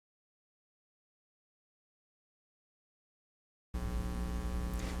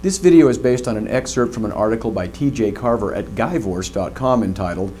This video is based on an excerpt from an article by T.J. Carver at guyvorce.com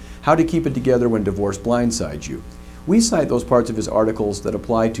entitled, How to Keep It Together When Divorce Blindsides You. We cite those parts of his articles that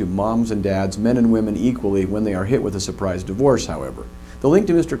apply to moms and dads, men and women equally when they are hit with a surprise divorce, however. The link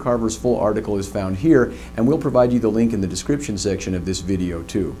to Mr. Carver's full article is found here, and we'll provide you the link in the description section of this video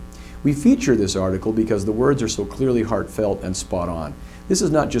too. We feature this article because the words are so clearly heartfelt and spot on. This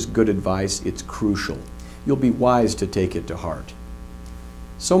is not just good advice, it's crucial. You'll be wise to take it to heart.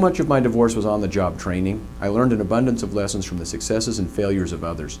 So much of my divorce was on-the-job training. I learned an abundance of lessons from the successes and failures of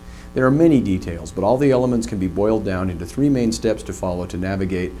others. There are many details, but all the elements can be boiled down into three main steps to follow to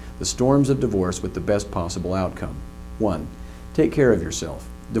navigate the storms of divorce with the best possible outcome. 1. Take care of yourself.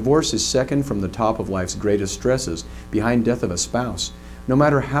 Divorce is second from the top of life's greatest stresses, behind death of a spouse. No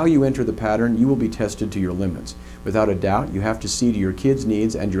matter how you enter the pattern, you will be tested to your limits. Without a doubt, you have to see to your kids'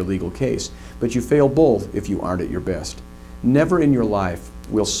 needs and your legal case, but you fail both if you aren't at your best. Never in your life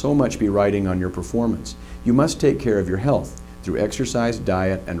will so much be riding on your performance. You must take care of your health through exercise,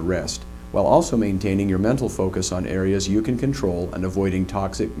 diet, and rest, while also maintaining your mental focus on areas you can control and avoiding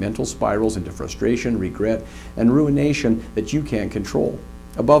toxic mental spirals into frustration, regret, and ruination that you can't control.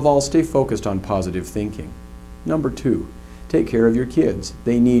 Above all, stay focused on positive thinking. Number 2, take care of your kids.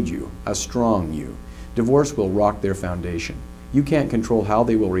 They need you, a strong you. Divorce will rock their foundation. You can't control how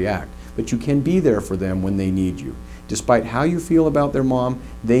they will react, but you can be there for them when they need you. Despite how you feel about their mom,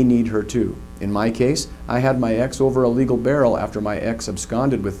 they need her too. In my case, I had my ex over a legal barrel after my ex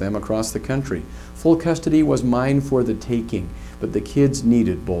absconded with them across the country. Full custody was mine for the taking, but the kids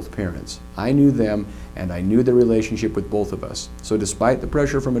needed both parents. I knew them, and I knew the relationship with both of us. So despite the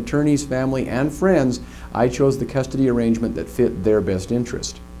pressure from attorneys, family, and friends, I chose the custody arrangement that fit their best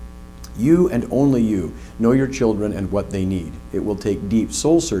interest. You and only you know your children and what they need. It will take deep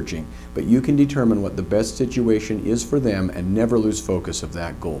soul searching, but you can determine what the best situation is for them and never lose focus of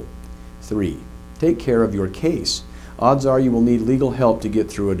that goal. 3. Take care of your case. Odds are you will need legal help to get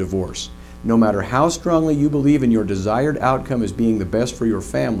through a divorce. No matter how strongly you believe in your desired outcome as being the best for your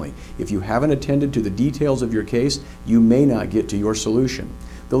family, if you haven't attended to the details of your case, you may not get to your solution.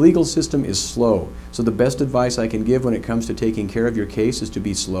 The legal system is slow, so the best advice I can give when it comes to taking care of your case is to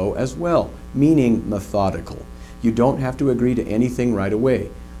be slow as well, meaning methodical. You don't have to agree to anything right away.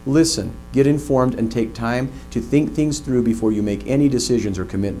 Listen, get informed, and take time to think things through before you make any decisions or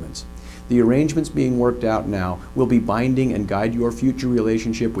commitments. The arrangements being worked out now will be binding and guide your future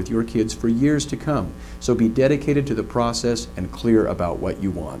relationship with your kids for years to come, so be dedicated to the process and clear about what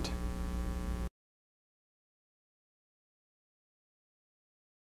you want.